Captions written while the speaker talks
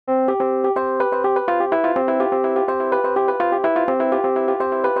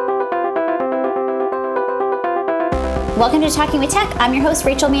Welcome to Talking with Tech. I'm your host,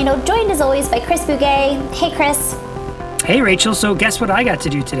 Rachel Mano, joined as always by Chris Bugay. Hey, Chris. Hey, Rachel. So guess what I got to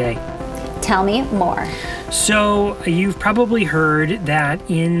do today? Tell me more. So you've probably heard that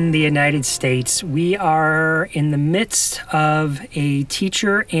in the United States, we are in the midst of a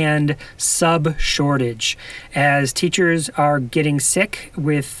teacher and sub shortage as teachers are getting sick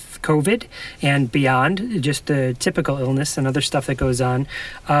with COVID and beyond, just the typical illness and other stuff that goes on.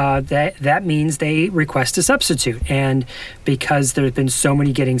 That means they request a substitute. And because there's been so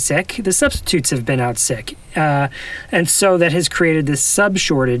many getting sick, the substitutes have been out sick. And so that has created this sub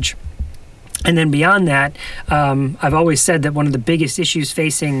shortage. And then beyond that, I've always said that one of the biggest issues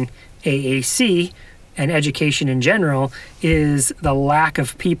facing AAC and education in general is the lack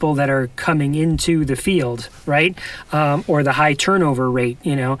of people that are coming into the field, right? Or the high turnover rate,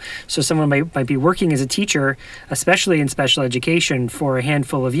 So someone might be working as a teacher, especially in special education, for a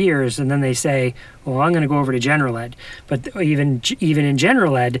handful of years, and then they say, well, I'm going to go over to general ed. But even in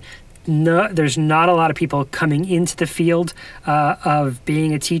general ed, no, there's not a lot of people coming into the field of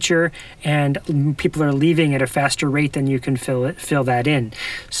being a teacher, and people are leaving at a faster rate than you can fill that in.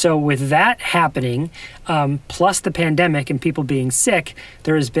 So with that happening, plus the pandemic and people being sick,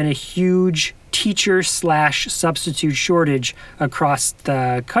 there has been a huge teacher/substitute shortage across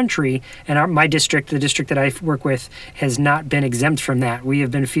the country, and my district, the district that I work with, has not been exempt from that. We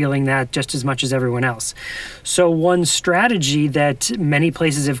have been feeling that just as much as everyone else. So one strategy that many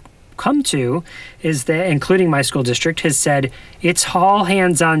places have come to is that, including my school district, has said it's all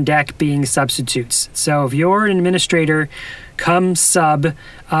hands on deck being substitutes. So if you're an administrator, come sub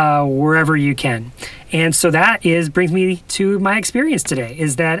wherever you can. And so that brings me to my experience today,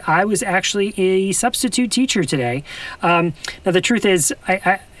 is that I was actually a substitute teacher today. Now the truth is,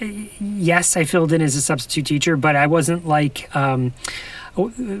 yes, I filled in as a substitute teacher, but I wasn't like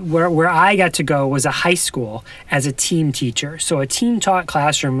where I got to go was a high school as a team teacher. So a team taught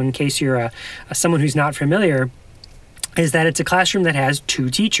classroom, in case you're someone who's not familiar, is that it's a classroom that has two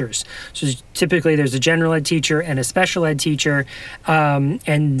teachers. So typically there's a general ed teacher and a special ed teacher,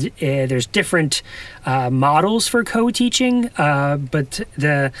 and there's different models for co-teaching, but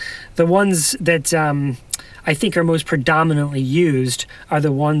the ones that I think are most predominantly used are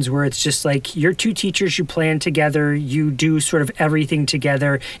the ones where it's just like you're two teachers, you plan together, you do sort of everything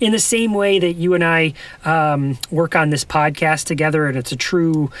together in the same way that you and I work on this podcast together, and it's a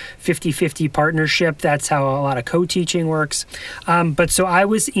true 50-50 partnership. That's how a lot of co-teaching works. But so I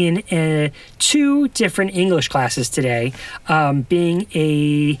was in two different English classes today, being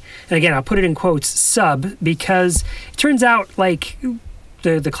and again, I'll put it in quotes, sub, because it turns out like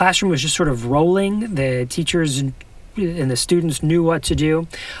the classroom was just sort of rolling. The teachers and the students knew what to do.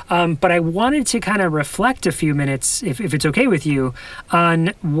 But I wanted to kind of reflect a few minutes, if it's okay with you,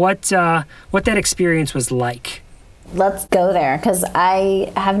 on what that experience was like. Let's go there, because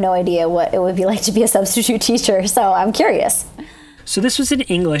I have no idea what it would be like to be a substitute teacher, so I'm curious. So this was in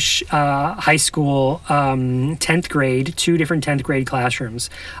English high school, 10th grade, two different 10th grade classrooms.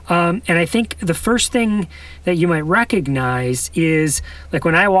 And I think the first thing that you might recognize is, like,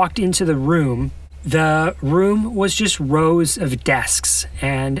 when I walked into the room was just rows of desks,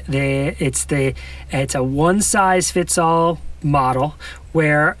 and it's a one-size-fits-all model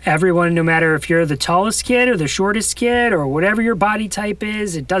where everyone, no matter if you're the tallest kid or the shortest kid or whatever your body type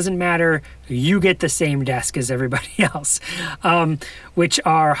is, it doesn't matter, you get the same desk as everybody else, which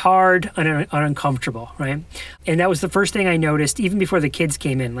are hard and uncomfortable, right? And that was the first thing I noticed even before the kids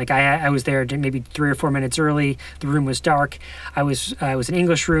came in. Like I was there maybe 3 or 4 minutes early. The room was dark. I was an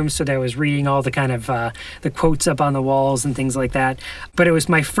English room, so that I was reading all the kind of the quotes up on the walls and things like that. But it was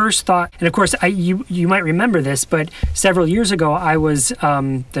my first thought, and of course you might remember this, but several years ago I was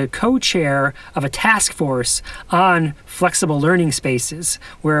the co-chair of a task force on flexible learning spaces,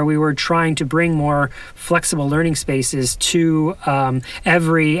 where we were trying to bring more flexible learning spaces to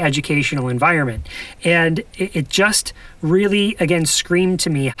every educational environment. And it just really, again, screamed to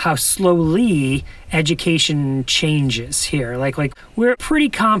me how slowly education changes here. Like we're pretty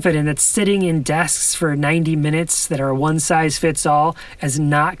confident that sitting in desks for 90 minutes that are one size fits all is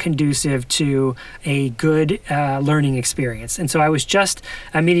not conducive to a good learning experience. And so I was just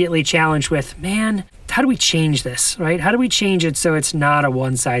immediately challenged with, man, how do we change this, right? How do we change it so it's not a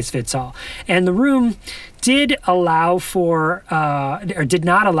one size fits all? And the room did allow for, or did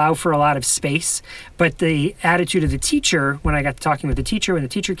not allow for a lot of space, but the attitude of the teacher, when I got to talking with the teacher, when the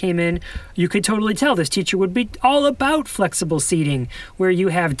teacher came in, you could totally tell this teacher would be all about flexible seating, where you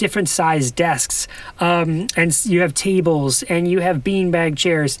have different sized desks, and you have tables, and you have beanbag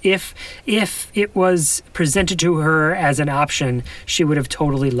chairs. If it was presented to her as an option, she would have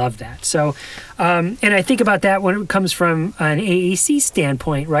totally loved that. So And I think about that when it comes from an AAC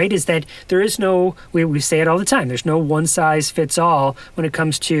standpoint, right? Is that there is no, we say it all the time, there's no one size fits all when it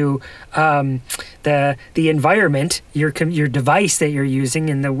comes to the environment, your device that you're using,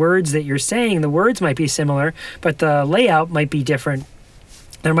 and the words that you're saying. The words might be similar, but the layout might be different.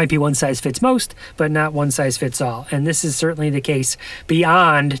 There might be one size fits most, but not one size fits all. And this is certainly the case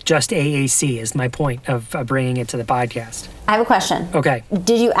beyond just AAC, is my point of bringing it to the podcast. I have a question. Okay.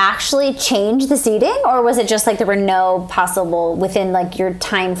 Did you actually change the seating, or was it just like there were no possible, within like your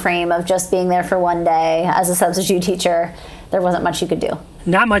time frame of just being there for one day as a substitute teacher, there wasn't much you could do?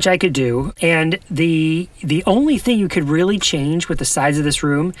 Not much I could do. And the only thing you could really change with the size of this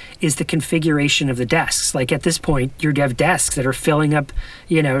room is the configuration of the desks. Like at this point, you'd have desks that are filling up,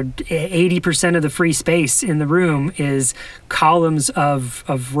 80% of the free space in the room is columns of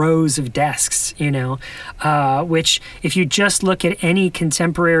rows of desks, which if you just look at any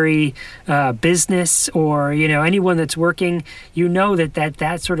contemporary business or, anyone that's working,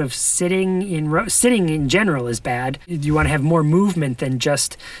 that sort of sitting in general is bad. You want to have more movement than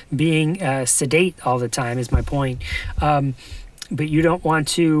just being sedate all the time, is my point. But you don't want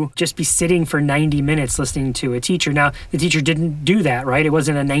to just be sitting for 90 minutes listening to a teacher. Now, the teacher didn't do that, right? It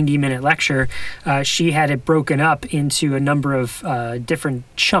wasn't a 90-minute lecture. She had it broken up into a number of different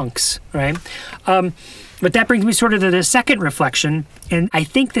chunks, right? But that brings me sort of to the second reflection, and I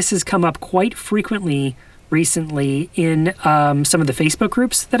think this has come up quite frequently recently in some of the Facebook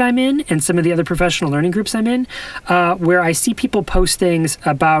groups that I'm in and some of the other professional learning groups I'm in, where I see people post things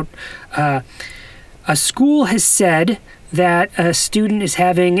about a school has said that a student is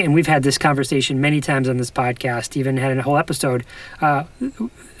having, and we've had this conversation many times on this podcast, even had a whole episode,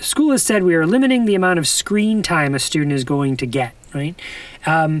 school has said we are limiting the amount of screen time a student is going to get, right?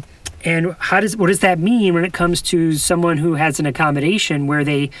 And what does that mean when it comes to someone who has an accommodation where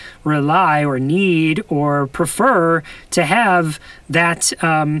they rely or need or prefer to have that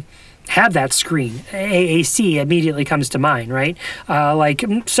screen? AAC immediately comes to mind, right?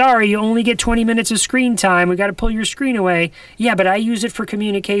 Sorry, you only get 20 minutes of screen time. We got to pull your screen away. Yeah, but I use it for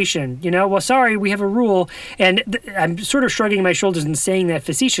communication. Well, sorry, we have a rule. And I'm sort of shrugging my shoulders and saying that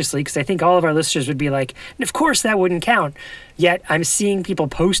facetiously because I think all of our listeners would be like, of course that wouldn't count. Yet I'm seeing people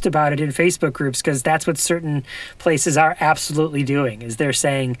post about it in Facebook groups because that's what certain places are absolutely doing, is they're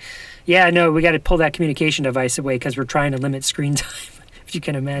saying, yeah, no, we got to pull that communication device away because we're trying to limit screen time. You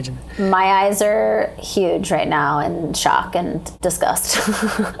can imagine. My eyes are huge right now in shock and disgust.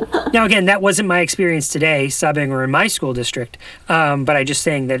 Now, again, that wasn't my experience today, subbing or in my school district, but I'm just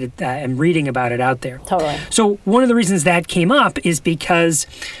saying that I'm reading about it out there. Totally. So one of the reasons that came up is because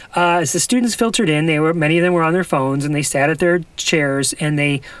as the students filtered in, many of them were on their phones, and they sat at their chairs, and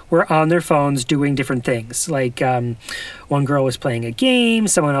they were on their phones doing different things. Like one girl was playing a game,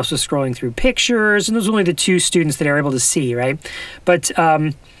 someone else was scrolling through pictures, and those were only the two students that I were able to see, right? But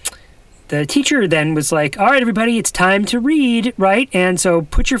the teacher then was like, all right, everybody, it's time to read, right? And so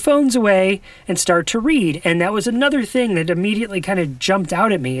put your phones away and start to read. And that was another thing that immediately kind of jumped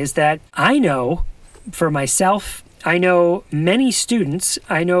out at me, is that I know for myself, I know many students,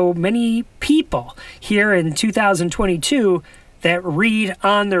 I know many people here in 2022 that read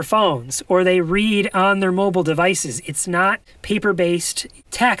on their phones or they read on their mobile devices. It's not paper-based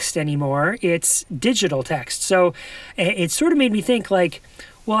text anymore. It's digital text. So it sort of made me think like,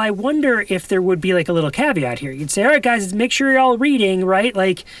 well, I wonder if there would be like a little caveat here. You'd say, all right, guys, make sure you're all reading, right?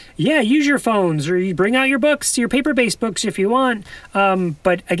 Like, yeah, use your phones or you bring out your books, your paper-based books if you want.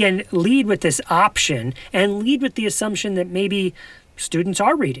 But again, lead with this option and lead with the assumption that maybe students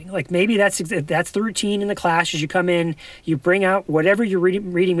are reading. Like maybe that's the routine in the class. As you come in, you bring out whatever your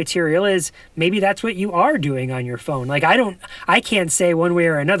reading material is. Maybe that's what you are doing on your phone. Like I can't say one way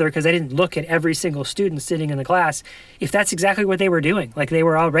or another because I didn't look at every single student sitting in the class if that's exactly what they were doing. Like they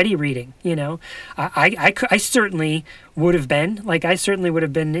were already reading, I certainly would have been. Like I certainly would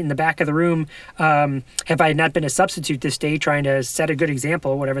have been in the back of the room have I not been a substitute this day trying to set a good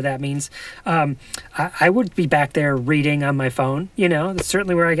example, whatever that means. I would be back there reading on my phone. That's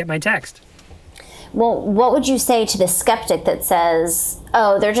certainly where I get my text. Well, what would you say to the skeptic that says,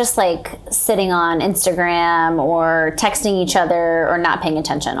 oh, they're just like sitting on Instagram or texting each other or not paying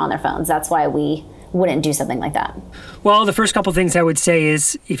attention on their phones? That's why we wouldn't do something like that. Well, the first couple things I would say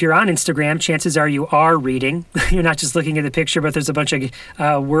is if you're on Instagram, chances are you are reading. You're not just looking at the picture, but there's a bunch of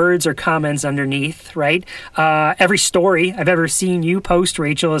words or comments underneath, right? Every story I've ever seen you post,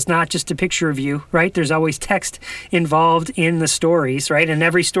 Rachel, is not just a picture of you, right? There's always text involved in the stories, right? And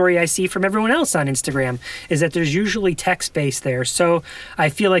every story I see from everyone else on Instagram is that there's usually text-based there. So I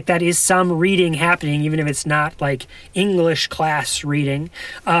feel like that is some reading happening, even if it's not like English class reading.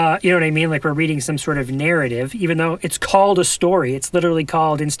 You know what I mean? Like we're reading some sort of narrative, even though it's called a story. It's literally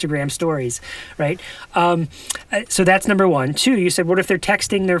called Instagram stories, right? So that's number one. Two, you said, what if they're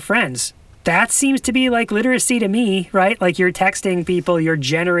texting their friends? That seems to be like literacy to me, right? Like you're texting people, you're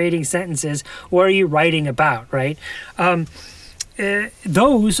generating sentences. What are you writing about, right?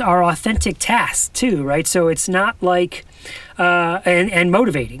 Those are authentic tasks too, right? So it's not like, and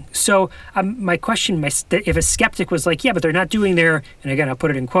motivating. So my question, if a skeptic was like, yeah, but they're not doing their, and again, I'll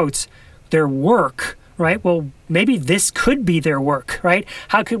put it in quotes, their work, right? Well, maybe this could be their work, right?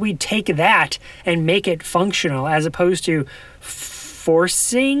 How could we take that and make it functional as opposed to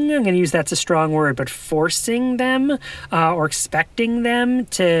forcing, I'm going to use that's a strong word, but forcing them or expecting them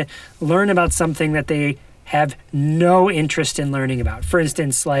to learn about something that they have no interest in learning about. For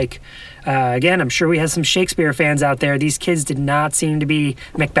instance, like, again, I'm sure we have some Shakespeare fans out there. These kids did not seem to be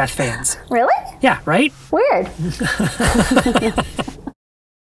Macbeth fans. Really? Yeah, right? Weird.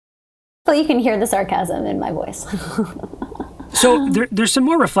 Well, you can hear the sarcasm in my voice. So there's some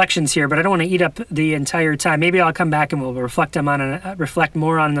more reflections here, but I don't want to eat up the entire time. Maybe I'll come back and we'll reflect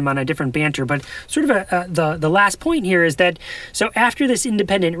more on them on a different banter. But sort of the last point here is that, so after this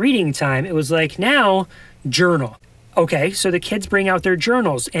independent reading time, it was like, now journal. Okay, so the kids bring out their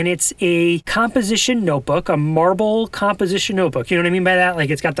journals, and it's a composition notebook, a marble composition notebook. You know what I mean by that? Like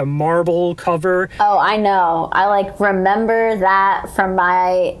it's got the marble cover. Oh, I know. I like remember that from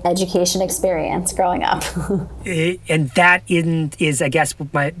my education experience growing up. And that is, I guess,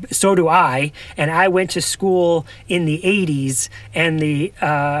 so do I. And I went to school in the 80s and the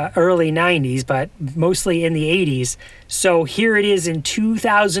early 90s, but mostly in the 80s. So here it is in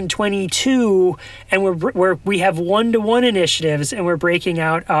 2022, and we have one-to-one initiatives, and we're breaking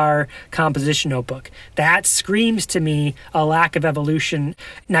out our composition notebook. That screams to me a lack of evolution.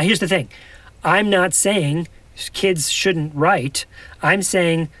 Now, here's the thing. I'm not saying kids shouldn't write. I'm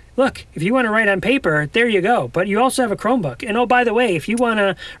saying, look, if you want to write on paper, there you go. But you also have a Chromebook. And oh, by the way, if you want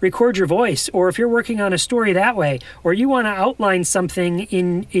to record your voice, or if you're working on a story that way, or you want to outline something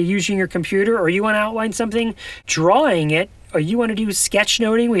in using your computer, or you want to outline something drawing it, or you want to do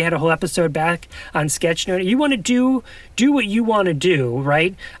sketchnoting. We had a whole episode back on sketchnoting. You want to do what you want to do,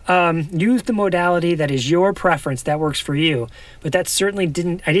 right? Use the modality that is your preference, that works for you. But that certainly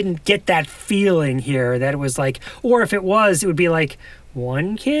I didn't get that feeling here that it was like, or if it was, it would be like,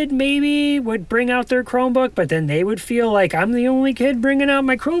 one kid maybe would bring out their Chromebook, but then they would feel like I'm the only kid bringing out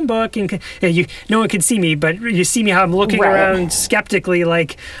my Chromebook, and no one can see me, but you see me how I'm looking around skeptically,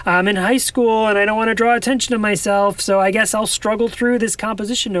 like I'm in high school and I don't want to draw attention to myself, so I guess I'll struggle through this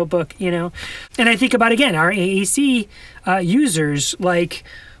composition notebook, you know. And I think about, again, our AAC users, like,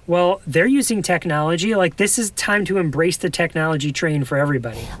 well, they're using technology. Like, this is time to embrace the technology train for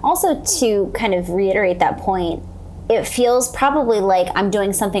everybody. Also, to kind of reiterate that point, it feels probably like I'm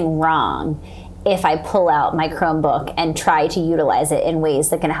doing something wrong if I pull out my Chromebook and try to utilize it in ways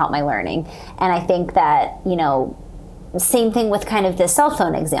that can help my learning. And I think that, you know, same thing with kind of the cell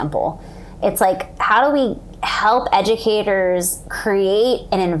phone example. It's like, how do we help educators create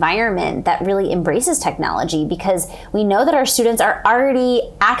an environment that really embraces technology? Because we know that our students are already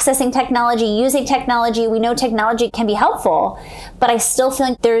accessing technology, using technology. We know technology can be helpful, but I still feel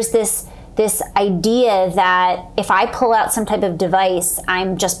like there's this idea that if I pull out some type of device,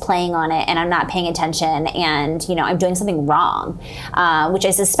 I'm just playing on it and I'm not paying attention, and, you know, I'm doing something wrong, which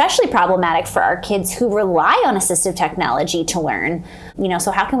is especially problematic for our kids who rely on assistive technology to learn. You know,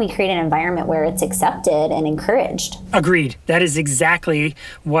 so how can we create an environment where it's accepted and encouraged? Agreed. That is exactly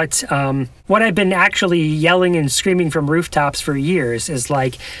what I've been actually yelling and screaming from rooftops for years is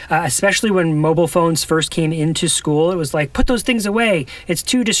like, especially when mobile phones first came into school, it was like, put those things away. It's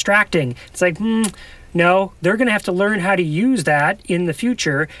too distracting. It's like, no, they're going to have to learn how to use that in the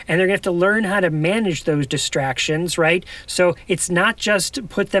future, and they're going to have to learn how to manage those distractions, right? So it's not just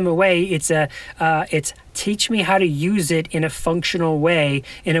put them away. It's teach me how to use it in a functional way,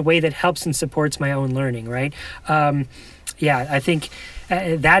 in a way that helps and supports my own learning, right? I think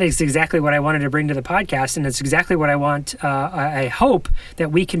that is exactly what I wanted to bring to the podcast, and it's exactly what I want. I hope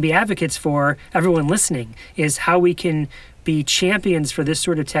that we can be advocates for everyone listening, is how we can be champions for this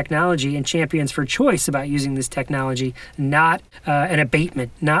sort of technology and champions for choice about using this technology, not an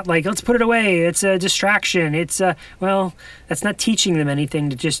abatement, not like, let's put it away, it's a distraction. Well, that's not teaching them anything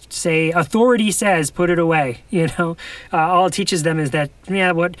to just say, authority says, put it away. All it teaches them is that,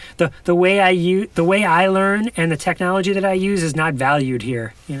 the way I learn and the technology that I use is not valued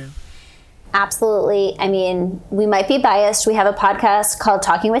here, Absolutely. I mean, we might be biased. We have a podcast called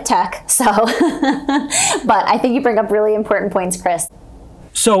Talking with Tech. So, but I think you bring up really important points, Chris.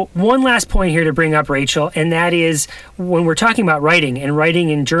 So one last point here to bring up, Rachel, and that is when we're talking about writing and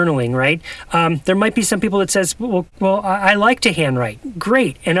journaling, right? There might be some people that says, well, I like to handwrite.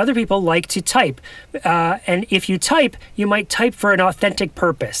 Great. And other people like to type. And if you type, you might type for an authentic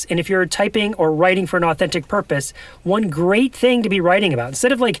purpose. And if you're typing or writing for an authentic purpose, one great thing to be writing about,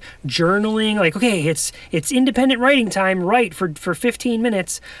 instead of like journaling, like, okay, it's independent writing time, write for 15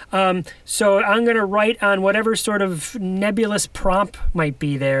 minutes. So I'm going to write on whatever sort of nebulous prompt might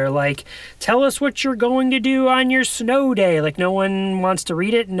be there, like, tell us what you're going to do on your snow day. Like, no one wants to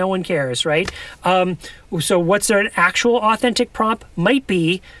read it, no one cares, right? So what's an actual authentic prompt might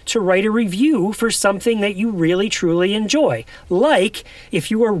be to write a review for something that you really truly enjoy, like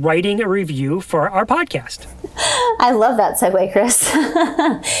if you were writing a review for our podcast. I love that segue, Chris.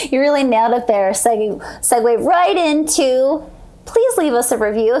 You really nailed it there. Segue right into, please leave us a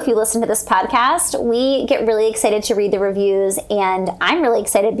review if you listen to this podcast. We get really excited to read the reviews, and I'm really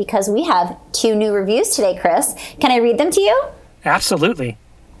excited because we have 2 new reviews today, Chris. Can I read them to you? Absolutely.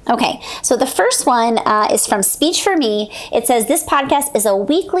 Okay, so the first one is from Speech for Me. It says, this podcast is a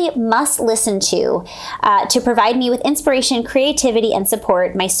weekly must listen to provide me with inspiration, creativity, and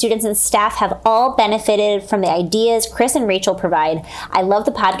support. My students and staff have all benefited from the ideas Chris and Rachel provide. I love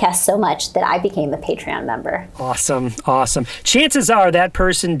the podcast so much that I became a Patreon member. Awesome. Chances are that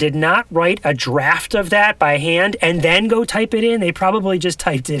person did not write a draft of that by hand and then go type it in. They probably just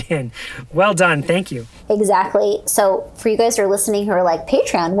typed it in. Well done. Thank you. Exactly. So for you guys who are listening who are like,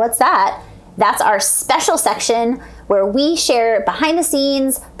 Patreon, what's that? That's our special section where we share behind the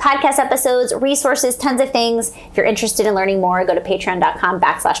scenes, podcast episodes, resources, tons of things. If you're interested in learning more, go to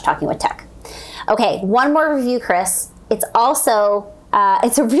patreon.com/talkingwithtech. Okay, one more review, Chris. It's also,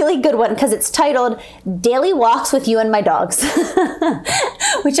 it's a really good one because it's titled Daily Walks with You and My Dogs,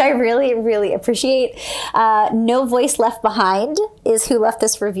 which I really, really appreciate. No Voice Left Behind is who left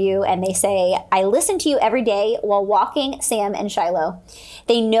this review, and they say, I listen to you every day while walking Sam and Shiloh.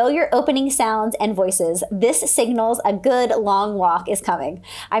 They know your opening sounds and voices. This signals a good long walk is coming.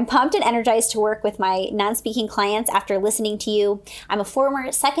 I'm pumped and energized to work with my non-speaking clients after listening to you. I'm a former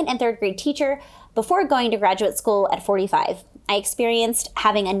 2nd and 3rd grade teacher before going to graduate school at 45. I experienced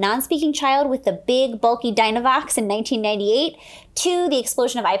having a non-speaking child with the big, bulky Dynavox in 1998 to the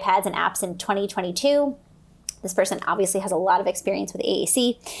explosion of iPads and apps in 2022. This person obviously has a lot of experience with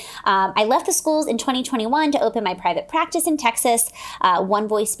AAC. I left the schools in 2021 to open my private practice in Texas, One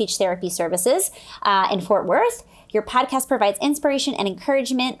Voice Speech Therapy Services in Fort Worth. Your podcast provides inspiration and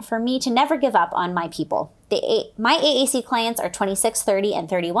encouragement for me to never give up on my people. My AAC clients are 26, 30, and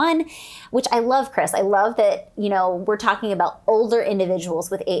 31, which I love, Chris. I love that, we're talking about older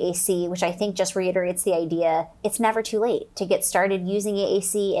individuals with AAC, which I think just reiterates the idea it's never too late to get started using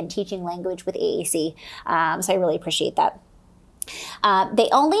AAC and teaching language with AAC. So I really appreciate that. They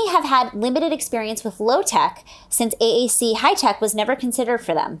only have had limited experience with low tech since AAC high tech was never considered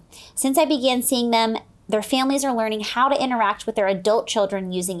for them. Since I began seeing them, their families are learning how to interact with their adult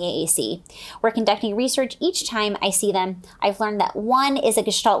children using AAC. We're conducting research each time I see them. I've learned that one is a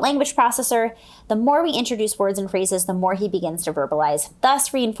Gestalt language processor. The more we introduce words and phrases, the more he begins to verbalize,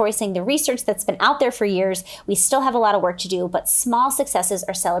 thus reinforcing the research that's been out there for years. We still have a lot of work to do, but small successes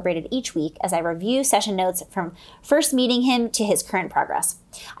are celebrated each week as I review session notes from first meeting him to his current progress.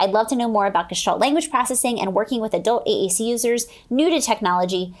 I'd love to know more about Gestalt language processing and working with adult AAC users new to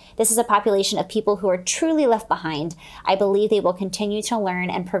technology. This is a population of people who are truly left behind. I believe they will continue to learn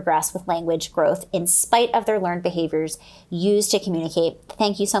and progress with language growth in spite of their learned behaviors used to communicate.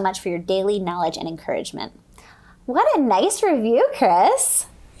 Thank you so much for your daily knowledge and encouragement. What a nice review, Chris.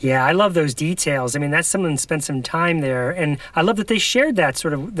 Yeah, I love those details. I mean, that's someone spent some time there, and I love that they shared that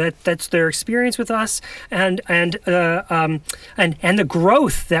sort of that's their experience with us, and the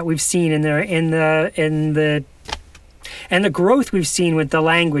growth that we've seen in the growth we've seen with the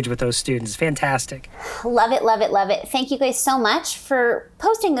language with those students. Fantastic. Love it, love it, love it. Thank you guys so much for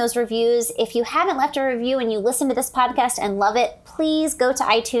posting those reviews. If you haven't left a review and you listen to this podcast and love it, please go to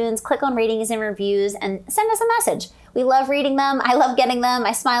iTunes, click on ratings and reviews, and send us a message. We love reading them. I love getting them.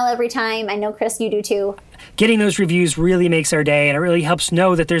 I smile every time. I know, Chris, you do too. Getting those reviews really makes our day, and it really helps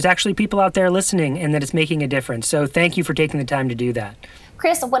know that there's actually people out there listening and that it's making a difference. So thank you for taking the time to do that.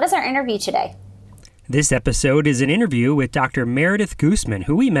 Chris, what is our interview today? This episode is an interview with Dr. Meredith Gooseman,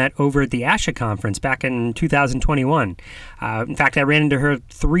 who we met over at the ASHA conference back in 2021. In fact, I ran into her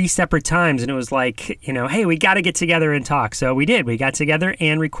 3 separate times, and it was like, hey, we got to get together and talk. So we did. We got together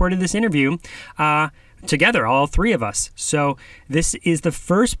and recorded this interview together, all 3 of us. So this is the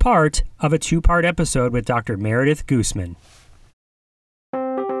first part of a 2-part episode with Dr. Meredith Gooseman.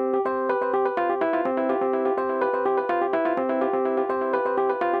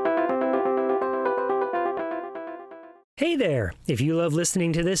 Hey there! If you love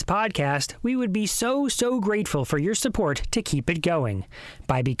listening to this podcast, we would be so grateful for your support to keep it going.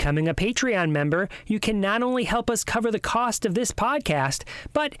 By becoming a Patreon member, you can not only help us cover the cost of this podcast,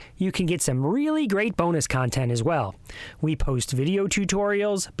 but you can get some really great bonus content as well. We post video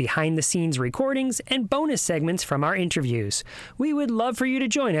tutorials, behind-the-scenes recordings, and bonus segments from our interviews. We would love for you to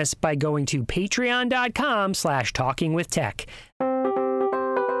join us by going to patreon.com/talkingwithtech.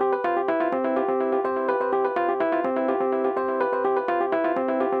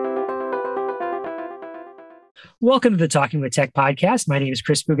 Welcome to the Talking with Tech podcast. My name is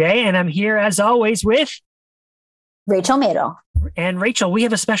Chris Bouguet, and I'm here as always with Rachel Madel. And Rachel, we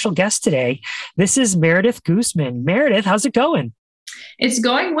have a special guest today. This is Meredith Gooseman. Meredith, how's it going? It's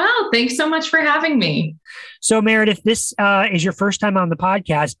going well. Thanks so much for having me. So Meredith, this is your first time on the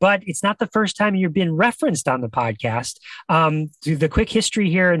podcast, but it's not the first time you've been referenced on the podcast. The quick history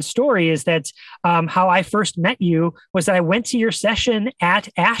here and story is that how I first met you was that I went to your session at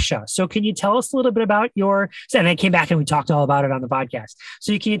ASHA. So can you tell us a little bit about and I came back and we talked all about it on the podcast.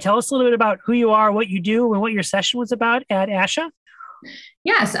 So can you tell us a little bit about who you are, what you do, and what your session was about at ASHA?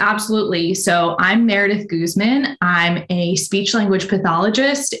 Yes, absolutely. So I'm Meredith Gooseman. I'm a speech language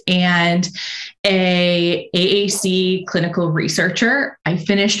pathologist and a AAC clinical researcher. I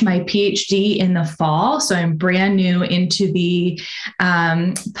finished my PhD in the fall, so I'm brand new into the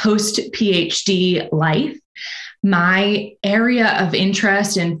post-PhD life. My area of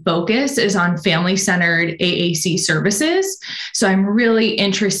interest and focus is on family-centered AAC services. So I'm really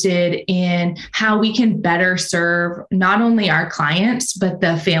interested in how we can better serve not only our clients, but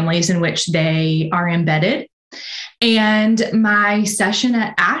the families in which they are embedded. And my session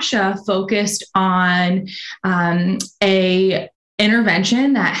at ASHA focused on a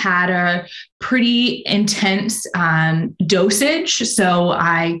intervention that had a pretty intense dosage. So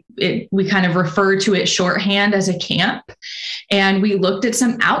we kind of refer to it shorthand as a camp. And we looked at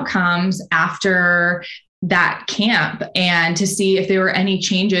some outcomes after that camp and to see if there were any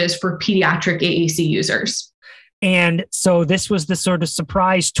changes for pediatric AAC users. And so this was the sort of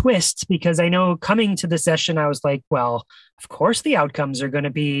surprise twist, because I know coming to the session, I was like, well, of course the outcomes are going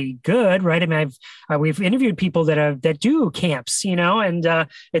to be good, right? I mean, we've interviewed people that do camps, and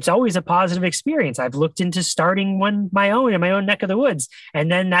it's always a positive experience. I've looked into starting one my own in my own neck of the woods,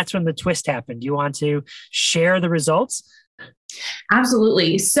 and then that's when the twist happened. Do you want to share the results?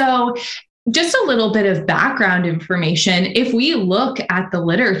 Absolutely. So just a little bit of background information. If we look at the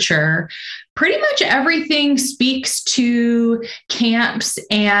literature, pretty much everything speaks to camps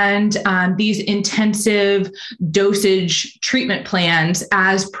and these intensive dosage treatment plans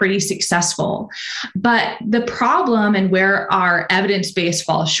as pretty successful. But the problem and where our evidence base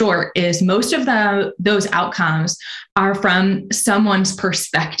falls short is most of those outcomes are from someone's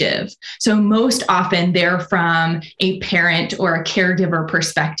perspective. So most often they're from a parent or a caregiver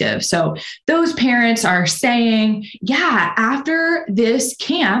perspective. So those parents are saying, yeah, after this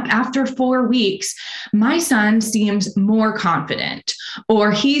camp, after 4 weeks, my son seems more confident,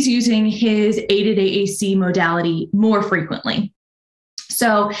 or he's using his aided AAC modality more frequently.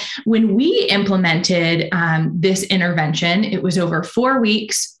 So when we implemented this intervention, it was over 4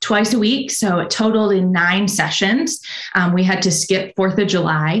 weeks, twice a week. So it totaled in 9 sessions. We had to skip 4th of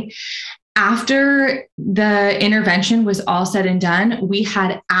July. After the intervention was all said and done, we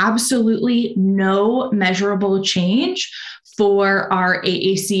had absolutely no measurable change for our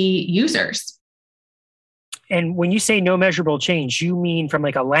AAC users. And when you say no measurable change, you mean from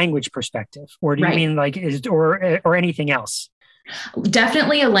like a language perspective, or do you mean like or anything else?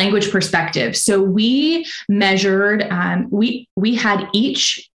 Definitely a language perspective. So we measured, we had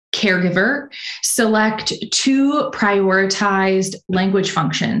each caregiver select 2 prioritized language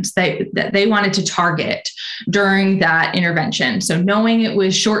functions that they wanted to target during that intervention. So knowing it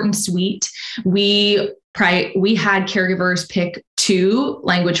was short and sweet, we had caregivers pick 2 to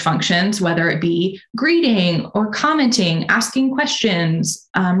language functions, whether it be greeting or commenting, asking questions,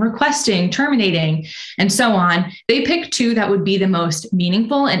 requesting, terminating, and so on. They picked 2 that would be the most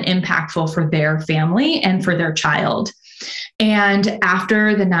meaningful and impactful for their family and for their child. And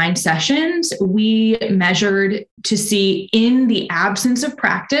after the 9 sessions, we measured to see, in the absence of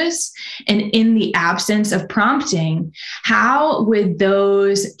practice and in the absence of prompting, how would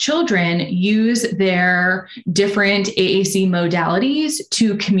those children use their different AAC modalities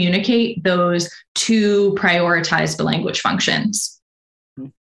to communicate those 2 prioritized language functions.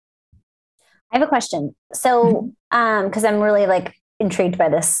 I have a question. So, because I'm really intrigued by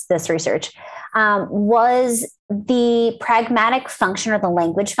this research, was the pragmatic function or the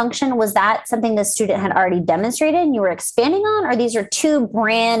language function, was that something the student had already demonstrated and you were expanding on, or these are 2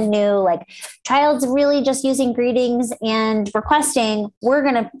 brand new, child's really just using greetings and requesting, we're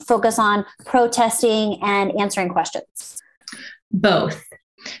going to focus on protesting and answering questions? Both.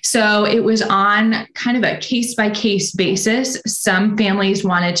 So it was on kind of a case-by-case basis. Some families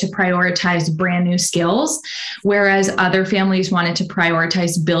wanted to prioritize brand new skills, whereas other families wanted to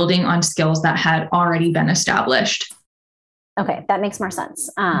prioritize building on skills that had already been established. Okay, that makes more sense.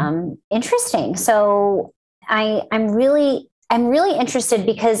 Interesting. So I'm really interested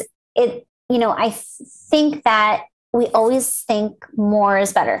because I think that we always think more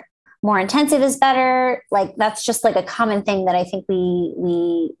is better. More intensive is better. That's just a common thing that I think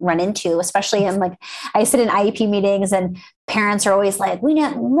we run into, especially I sit in IEP meetings and parents are always like, we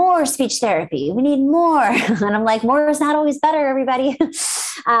need more speech therapy. We need more. And I'm like, more is not always better, everybody.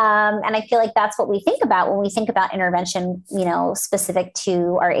 And I feel like that's what we think about when we think about intervention, specific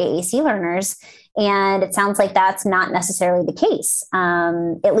to our AAC learners. And it sounds like that's not necessarily the case,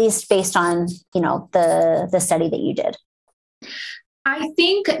 at least based on, the study that you did. I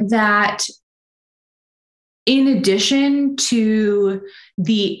think that in addition to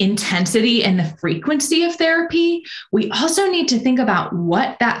the intensity and the frequency of therapy, we also need to think about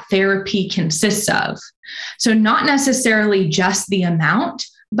what that therapy consists of. So not necessarily just the amount,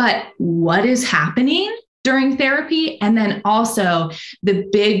 but what is happening during therapy. And then also the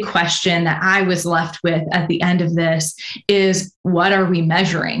big question that I was left with at the end of this is, what are we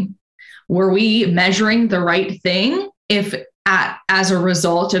measuring? Were we measuring the right thing if as a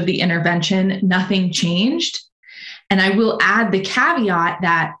result of the intervention, nothing changed? And I will add the caveat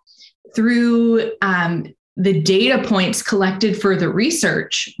that through the data points collected for the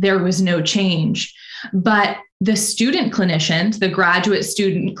research, there was no change. But the student clinicians, the graduate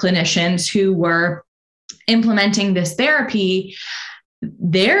student clinicians who were implementing this therapy,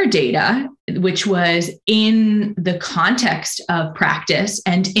 their data, which was in the context of practice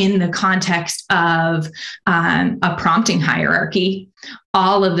and in the context of a prompting hierarchy,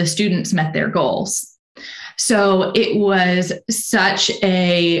 all of the students met their goals. So it was such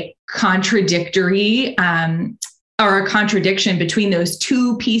a contradictory or a contradiction between those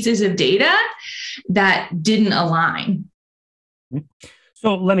 2 pieces of data that didn't align.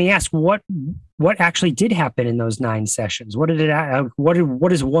 So let me ask, what actually did happen in those 9 sessions? What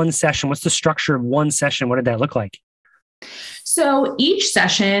is one session? What's the structure of one session? What did that look like? So each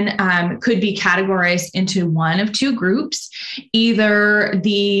session could be categorized into one of 2 groups. Either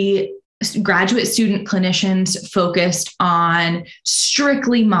the graduate student clinicians focused on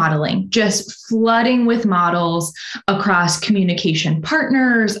strictly modeling, just flooding with models across communication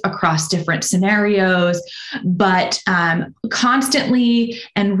partners, across different scenarios, but constantly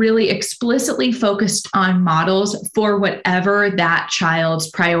and really explicitly focused on models for whatever that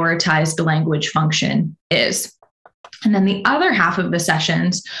child's prioritized language function is. And then the other half of the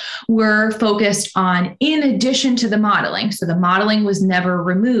sessions were focused on, in addition to the modeling, so the modeling was never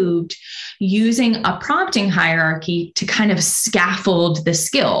removed, using a prompting hierarchy to kind of scaffold the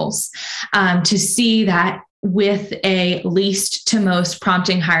skills, to see that with a least to most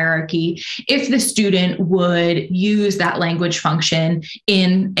prompting hierarchy, if the student would use that language function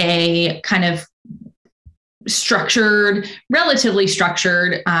in a kind of relatively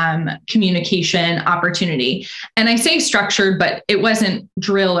structured communication opportunity. And I say structured, but it wasn't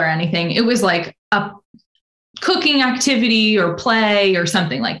drill or anything. It was like a cooking activity or play or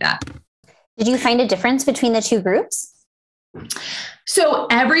something like that. Did you find a difference between the 2 groups? So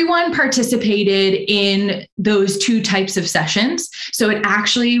everyone participated in those 2 types of sessions. So it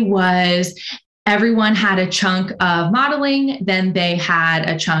actually was, everyone had a chunk of modeling, then they had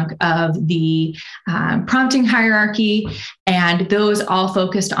a chunk of the prompting hierarchy, and those all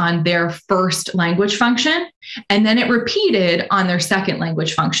focused on their first language function. And then it repeated on their second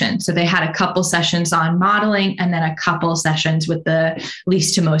language function. So they had a couple sessions on modeling and then a couple sessions with the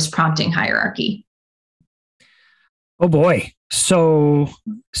least to most prompting hierarchy. Oh boy. So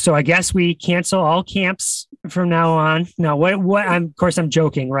I guess we cancel all camps from now on. No, of course I'm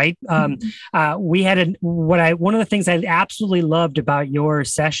joking, right? We had one of the things I absolutely loved about your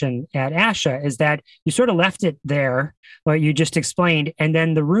session at ASHA is that you sort of left it there, what you just explained, and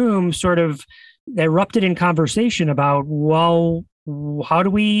then the room sort of erupted in conversation about, well, where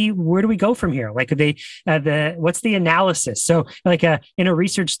do we go from here? Like what's the analysis? So like in a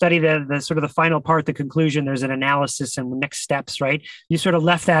research study, the sort of the final part, the conclusion, there's an analysis and next steps, right? You sort of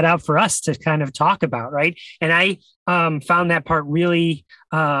left that out for us to kind of talk about, right? And I found that part really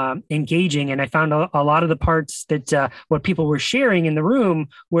engaging. And I found a lot of the parts that what people were sharing in the room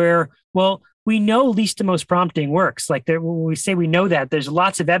where, well, we know least to most prompting works. Like when we say we know that, there's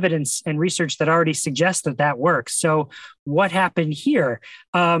lots of evidence and research that already suggests that works. So what happened here?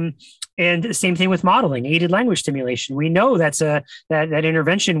 And the same thing with modeling, aided language stimulation. We know that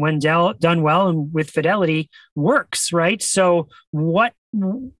intervention, when done well and with fidelity, works, right? So what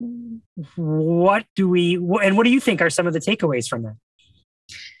do you think are some of the takeaways from that?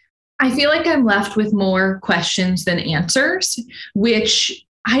 I feel like I'm left with more questions than answers, which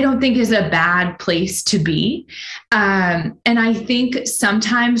I don't think is a bad place to be. And I think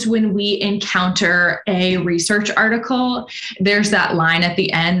sometimes when we encounter a research article, there's that line at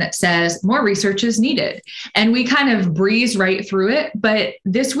the end that says more research is needed. And we kind of breeze right through it. But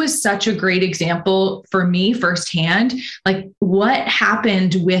this was such a great example for me firsthand. Like what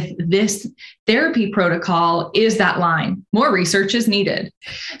happened with this therapy protocol is that line, more research is needed.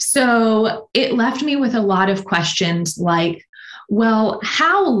 So it left me with a lot of questions like, well,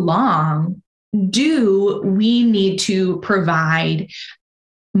 how long do we need to provide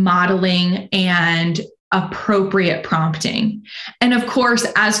modeling and appropriate prompting? And of course,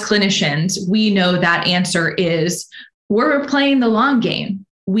 as clinicians, we know that answer is we're playing the long game.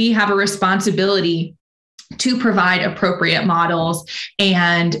 We have a responsibility to provide appropriate models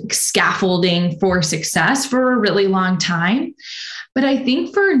and scaffolding for success for a really long time. But I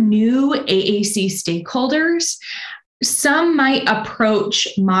think for new AAC stakeholders, some might approach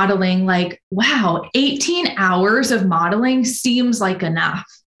modeling like, wow, 18 hours of modeling seems like enough.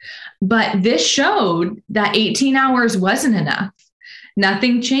 But this showed that 18 hours wasn't enough.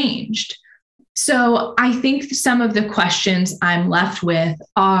 Nothing changed. So I think some of the questions I'm left with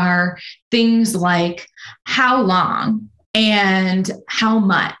are things like how long and how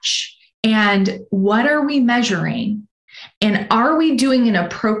much and what are we measuring? And are we doing an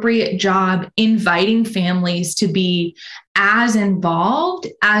appropriate job inviting families to be as involved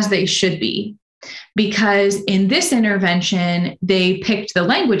as they should be? Because in this intervention, they picked the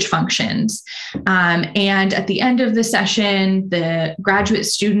language functions. And at the end of the session, the graduate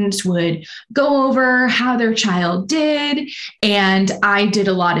students would go over how their child did. And I did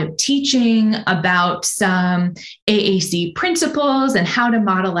a lot of teaching about some AAC principles and how to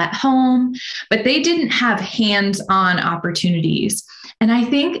model at home, but they didn't have hands-on opportunities. And I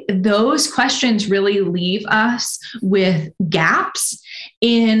think those questions really leave us with gaps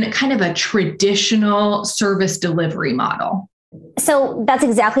in kind of a traditional service delivery model. So that's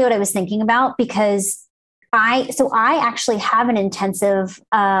exactly what I was thinking about, because I actually have an intensive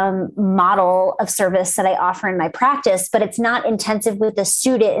model of service that I offer in my practice, but it's not intensive with the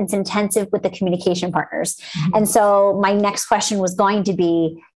student, it's intensive with the communication partners. Mm-hmm. And so my next question was going to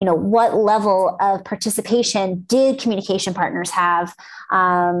be, what level of participation did communication partners have?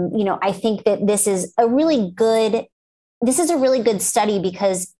 I think that this is a really good study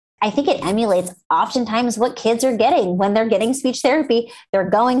because I think it emulates oftentimes what kids are getting when they're getting speech therapy. They're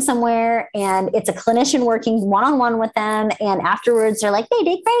going somewhere and it's a clinician working one-on-one with them. And afterwards they're like, they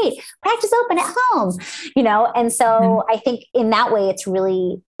did great, practice open at home, And so I think in that way it's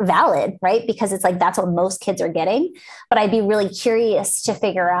really valid, right? Because it's like, that's what most kids are getting. But I'd be really curious to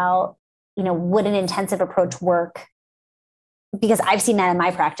figure out, would an intensive approach work? Because I've seen that in my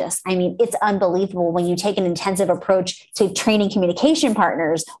practice. I mean, it's unbelievable when you take an intensive approach to training communication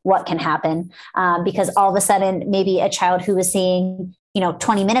partners, what can happen. Because all of a sudden, maybe a child who was seeing,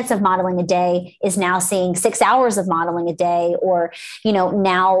 20 minutes of modeling a day is now seeing 6 hours of modeling a day, or,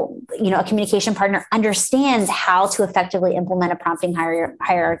 now, a communication partner understands how to effectively implement a prompting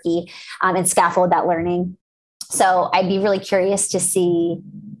hierarchy and scaffold that learning. So I'd be really curious to see,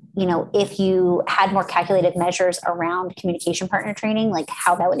 if you had more calculated measures around communication partner training, like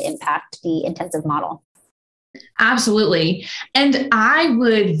how that would impact the intensive model. Absolutely. And I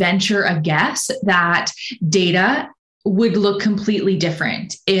would venture a guess that data would look completely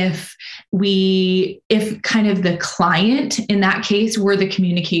different if kind of the client in that case were the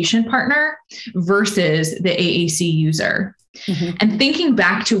communication partner. versus the AAC user. Mm-hmm. And thinking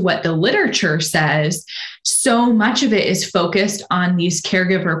back to what the literature says, so much of it is focused on these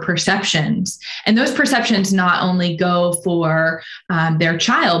caregiver perceptions. And those perceptions not only go for their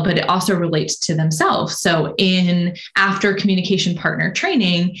child, but it also relates to themselves. So after communication partner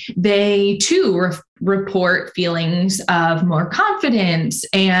training, they too report feelings of more confidence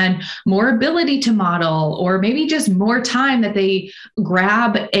and more ability to model, or maybe just more time that they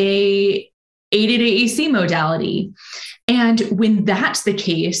grab a aided AAC modality. And when that's the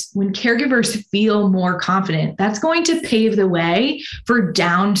case, when caregivers feel more confident, that's going to pave the way for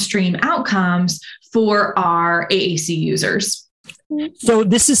downstream outcomes for our AAC users. So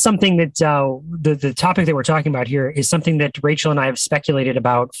this is something that the topic that we're talking about here is something that Rachel and I have speculated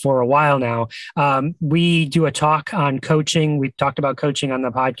about for a while now. We do a talk on coaching. We've talked about coaching on the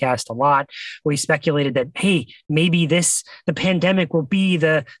podcast a lot. We speculated that, hey, maybe the pandemic will be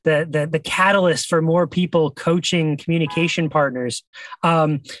the catalyst for more people coaching communication partners.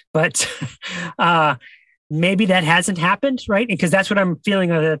 But maybe that hasn't happened, right? Because that's what I'm feeling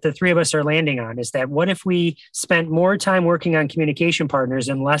that the three of us are landing on, is that what if we spent more time working on communication partners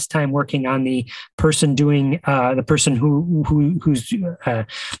and less time working on the person doing the person who's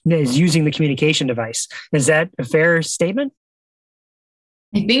is using the communication device? Is that a fair statement?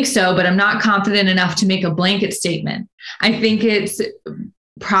 I think so, but I'm not confident enough to make a blanket statement. I think it's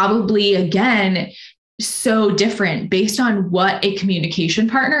probably, again, so different based on what a communication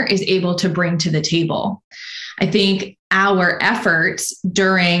partner is able to bring to the table. I think our efforts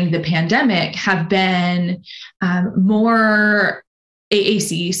during the pandemic have been more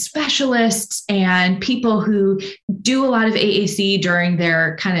AAC specialists and people who do a lot of AAC during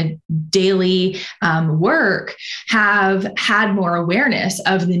their kind of daily work have had more awareness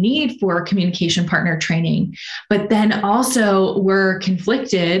of the need for communication partner training, but then also we're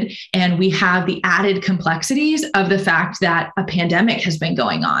conflicted and we have the added complexities of the fact that a pandemic has been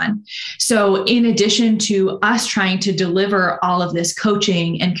going on. So in addition to us trying to deliver all of this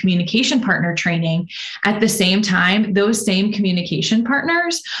coaching and communication partner training, at the same time, those same communication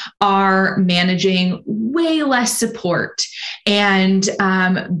partners are managing way less support, and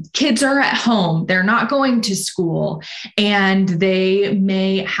kids are at home, they're not going to school, and they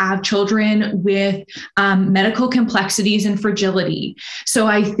may have children with medical complexities and fragility. So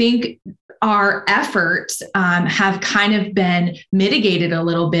I think our efforts have kind of been mitigated a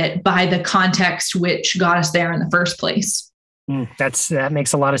little bit by the context which got us there in the first place. That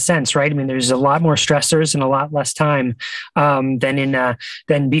makes a lot of sense, right? I mean, there's a lot more stressors and a lot less time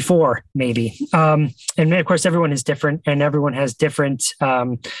than before, maybe. And of course, everyone is different, and everyone has different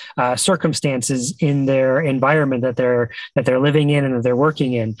circumstances in their environment that they're living in and that they're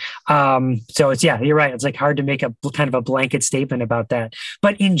working in. So you're right. It's like hard to make a kind of a blanket statement about that.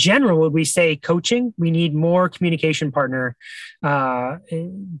 But in general, would we say coaching? We need more communication partner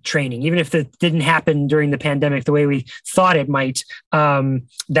training, even if that didn't happen during the pandemic the way we thought it might.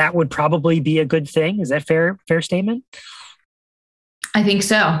 That would probably be a good thing. Is that fair statement? I think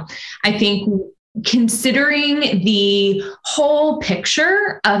so. I think considering the whole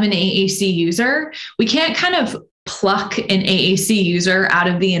picture of an AAC user, we can't kind of pluck an AAC user out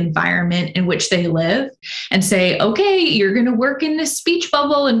of the environment in which they live and say, okay, you're going to work in this speech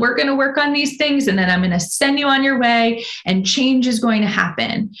bubble and we're going to work on these things, and then I'm going to send you on your way and change is going to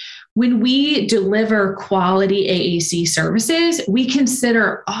happen. When we deliver quality AAC services, we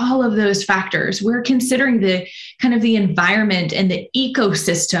consider all of those factors. We're considering the kind of the environment and the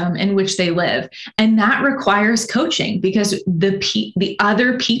ecosystem in which they live. And that requires coaching, because the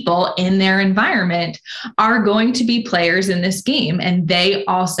other people in their environment are going to be players in this game. And they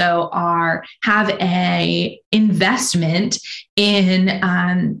also have an investment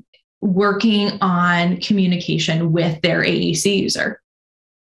in working on communication with their AAC user.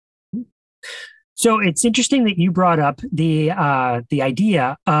 So it's interesting that you brought up the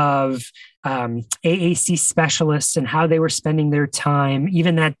idea of AAC specialists and how they were spending their time,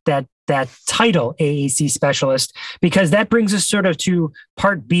 even that title, AAC specialist, because that brings us sort of to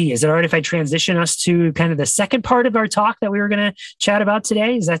part B. Is it all right if I transition us to kind of the second part of our talk that we were going to chat about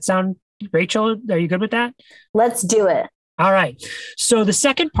today? Does that sound, Rachel, are you good with that? Let's do it. All right. So the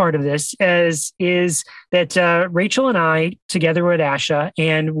second part of this is that Rachel and I together were at ASHA,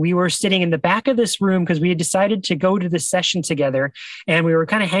 and we were sitting in the back of this room because we had decided to go to this session together, and we were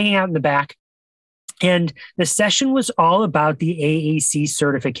kind of hanging out in the back. And the session was all about the AAC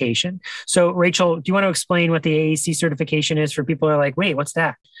certification. So Rachel, do you want to explain what the AAC certification is for people who are like, wait, what's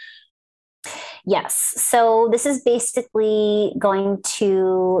that? Yes. So this is basically going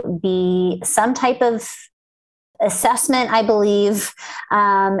to be some type of assessment, I believe,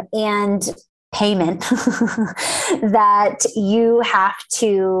 and payment that you have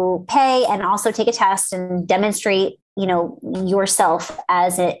to pay and also take a test and demonstrate, yourself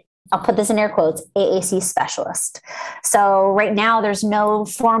as I'll put this in air quotes, AAC specialist. So right now there's no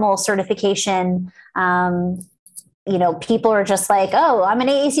formal certification. People are just like, oh, I'm an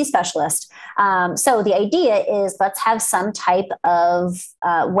AAC specialist. So the idea is let's have some type of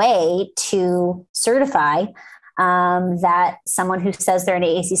way to certify that someone who says they're an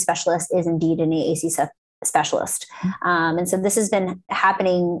AAC specialist is indeed an AAC specialist. And so this has been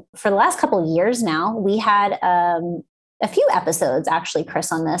happening for the last couple of years now. We had a few episodes, actually,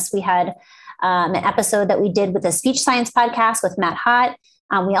 Chris, on this. We had an episode that we did with the Speech Science podcast with Matt Hott.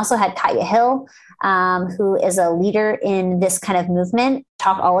 We also had Katya Hill, who is a leader in this kind of movement,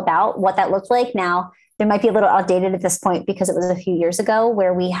 talk all about what that looked like. Now, there might be a little outdated at this point because it was a few years ago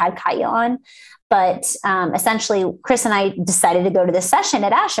where we had Katya on. But essentially, Chris and I decided to go to this session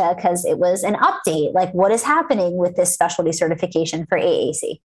at ASHA because it was an update, like what is happening with this specialty certification for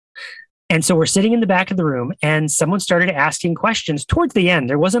AAC. And so we're sitting in the back of the room and someone started asking questions towards the end.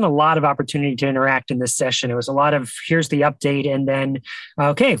 There wasn't a lot of opportunity to interact in this session. It was a lot of, here's the update. And then,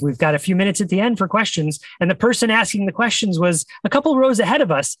 okay, we've got a few minutes at the end for questions. And the person asking the questions was a couple rows ahead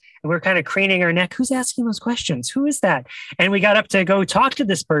of us. And we're kind of craning our neck. Who's asking those questions? Who is that? And we got up to go talk to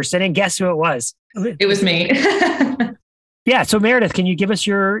this person and guess who it was? It was me. Yeah. So Meredith, can you give us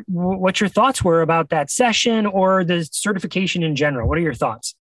what your thoughts were about that session or the certification in general? What are your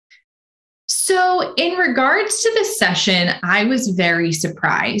thoughts? So in regards to the session, I was very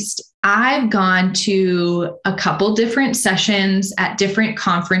surprised. I've gone to a couple different sessions at different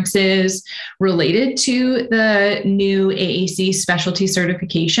conferences related to the new AAC specialty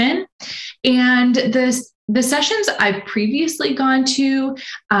certification. And the sessions I've previously gone to,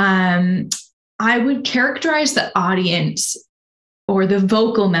 I would characterize the audience or the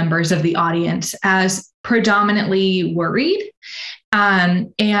vocal members of the audience as predominantly worried.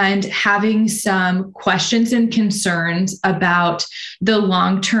 And having some questions and concerns about the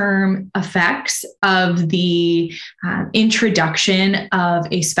long-term effects of the introduction of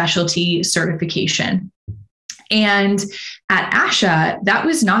a specialty certification. And at ASHA, that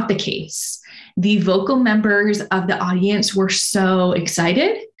was not the case. The vocal members of the audience were so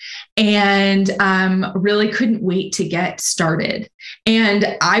excited and really couldn't wait to get started.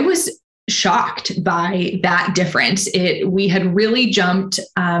 And I was shocked by that difference. We had really jumped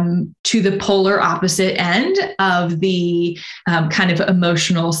to the polar opposite end of the kind of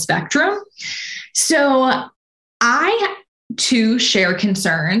emotional spectrum. So I too share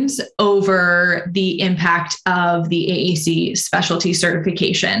concerns over the impact of the AAC specialty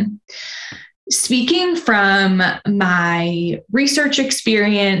certification. Speaking from my research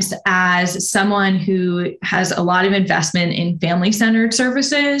experience as someone who has a lot of investment in family-centered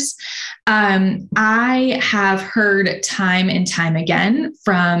services, I have heard time and time again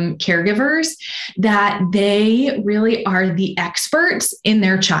from caregivers that they really are the experts in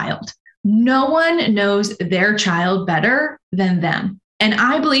their child. No one knows their child better than them. And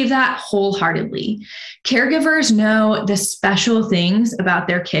I believe that wholeheartedly. Caregivers know the special things about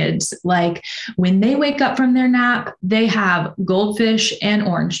their kids, like when they wake up from their nap, they have goldfish and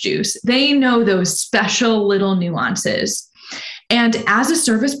orange juice. They know those special little nuances. And as a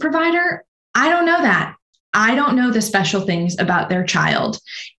service provider, I don't know that. I don't know the special things about their child,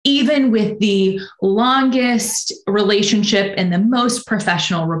 even with the longest relationship and the most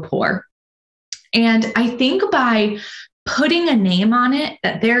professional rapport. And I think by putting a name on it,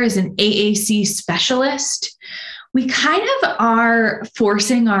 that there is an AAC specialist, we kind of are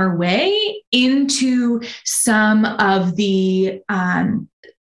forcing our way into some of the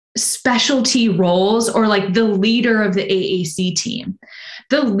specialty roles, or like the leader of the AAC team.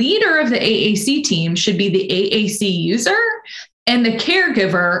 The leader of the AAC team should be the AAC user and the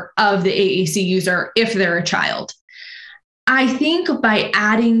caregiver of the AAC user if they're a child. I think by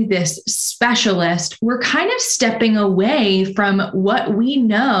adding this specialist, we're kind of stepping away from what we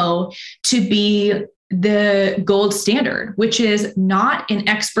know to be the gold standard, which is not an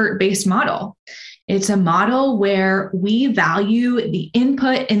expert-based model. It's a model where we value the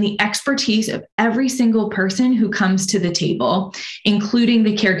input and the expertise of every single person who comes to the table, including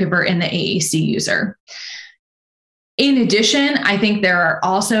the caregiver and the AAC user. In addition, I think there are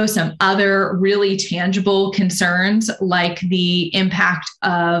also some other really tangible concerns, like the impact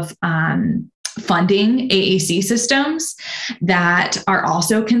of funding AAC systems, that are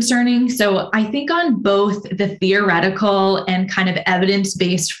also concerning. So I think on both the theoretical and kind of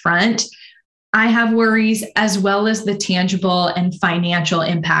evidence-based front, I have worries, as well as the tangible and financial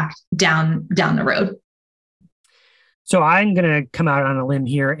impact down the road. So I'm going to come out on a limb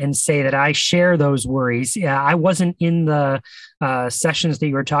here and say that I share those worries. Yeah, I wasn't in the sessions that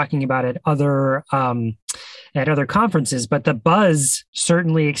you were talking about at other conferences, but the buzz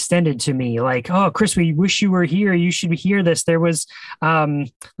certainly extended to me. Like, oh, Chris, we wish you were here. You should hear this. There was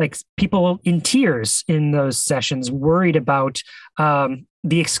like people in tears in those sessions, worried about the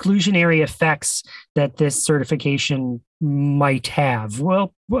exclusionary effects that this certification might have.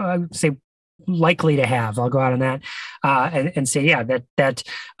 Well, I would say likely to have. I'll go out on that and say, yeah, that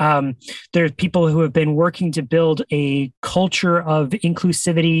there's people who have been working to build a culture of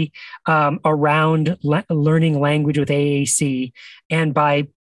inclusivity around learning language with AAC, and by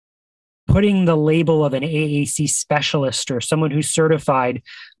putting the label of an AAC specialist or someone who's certified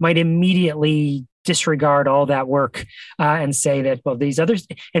might immediately disregard all that work and say that, well, these others,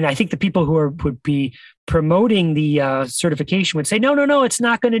 and I think the people who would be promoting the certification would say, no, it's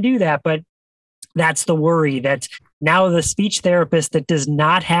not going to do that. But that's the worry, that now the speech therapist that does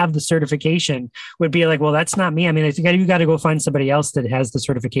not have the certification would be like, well, that's not me. I mean, I think you got to go find somebody else that has the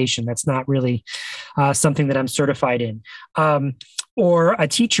certification. That's not really something that I'm certified in. Or a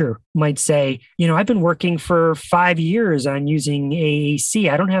teacher might say, I've been working for 5 years on using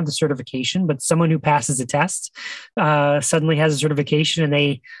AAC. I don't have the certification, but someone who passes a test suddenly has a certification,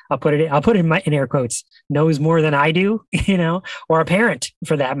 and I'll put it in air quotes, knows more than I do, or a parent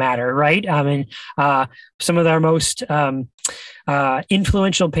for that matter, right? I mean, some of our most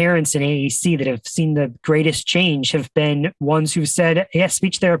influential parents in AAC that have seen the greatest change have been ones who said, yes,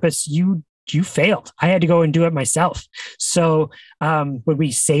 speech therapists, you failed. I had to go and do it myself. So would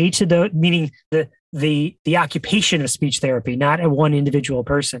we say to meaning the occupation of speech therapy, not a one individual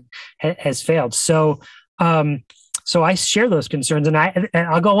person has failed. So I share those concerns, and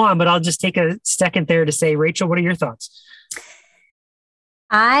I'll go on, but I'll just take a second there to say, Rachel, what are your thoughts?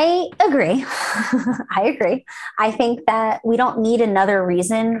 I agree. I agree. I think that we don't need another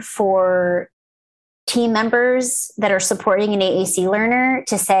reason for team members that are supporting an AAC learner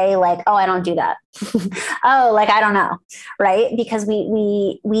to say like, oh, I don't do that. Oh, like, I don't know. Right. Because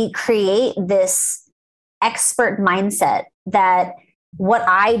we create this expert mindset that what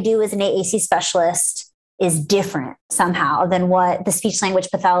I do as an AAC specialist is different somehow than what the speech language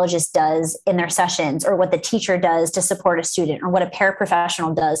pathologist does in their sessions, or what the teacher does to support a student, or what a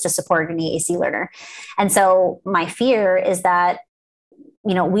paraprofessional does to support an AAC learner. And so my fear is that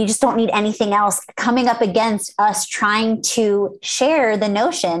we just don't need anything else coming up against us trying to share the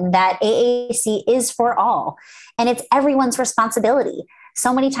notion that AAC is for all, and it's everyone's responsibility.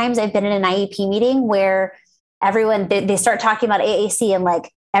 So many times I've been in an IEP meeting where everyone, they start talking about AAC, and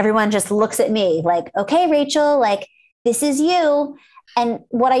like everyone just looks at me like, okay, Rachel, like this is you. And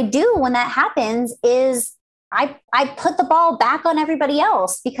what I do when that happens is I put the ball back on everybody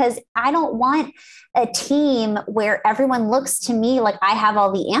else, because I don't want a team where everyone looks to me like I have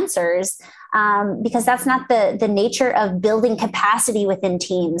all the answers, because that's not the nature of building capacity within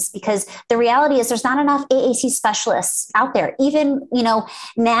teams. Because the reality is there's not enough AAC specialists out there. Even,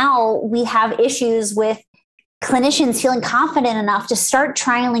 now we have issues with clinicians feeling confident enough to start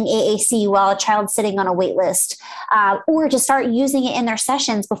trialing AAC while a child's sitting on a wait list, or to start using it in their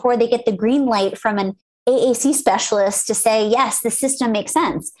sessions before they get the green light from an AAC specialist to say, yes, the system makes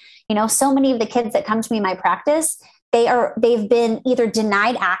sense. So many of the kids that come to me in my practice, they've been either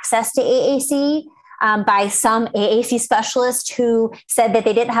denied access to AAC by some AAC specialist who said that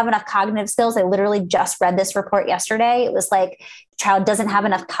they didn't have enough cognitive skills. I literally just read this report yesterday. It was like, the child doesn't have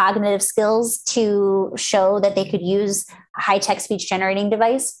enough cognitive skills to show that they could use a high-tech speech generating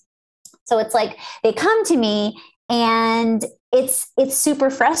device. So it's like they come to me, and it's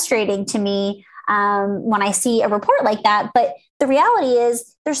super frustrating to me when I see a report like that. But the reality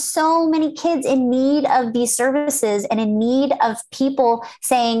is there's so many kids in need of these services, and in need of people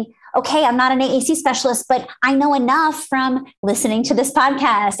saying, okay, I'm not an AAC specialist, but I know enough from listening to this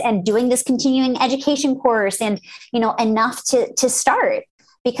podcast and doing this continuing education course, and, enough to start.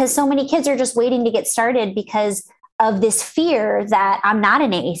 Because so many kids are just waiting to get started because of this fear that I'm not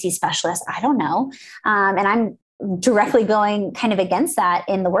an AAC specialist. I don't know. And I'm directly going kind of against that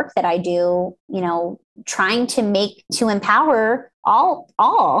in the work that I do, trying to empower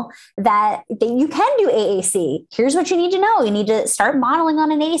all that you can do AAC. Here's what you need to know. You need to start modeling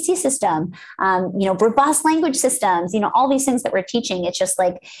on an AAC system, robust language systems, all these things that we're teaching. It's just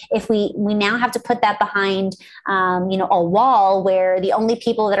like, if we now have to put that behind, a wall where the only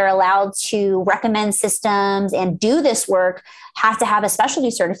people that are allowed to recommend systems and do this work have to have a specialty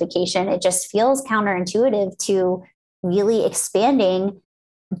certification, it just feels counterintuitive to really expanding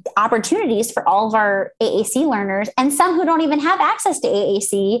opportunities for all of our AAC learners and some who don't even have access to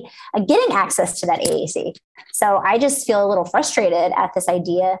AAC, getting access to that AAC. So I just feel a little frustrated at this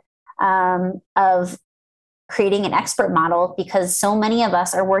idea of creating an expert model, because so many of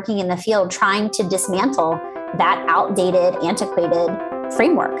us are working in the field trying to dismantle that outdated, antiquated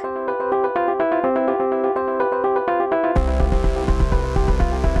framework.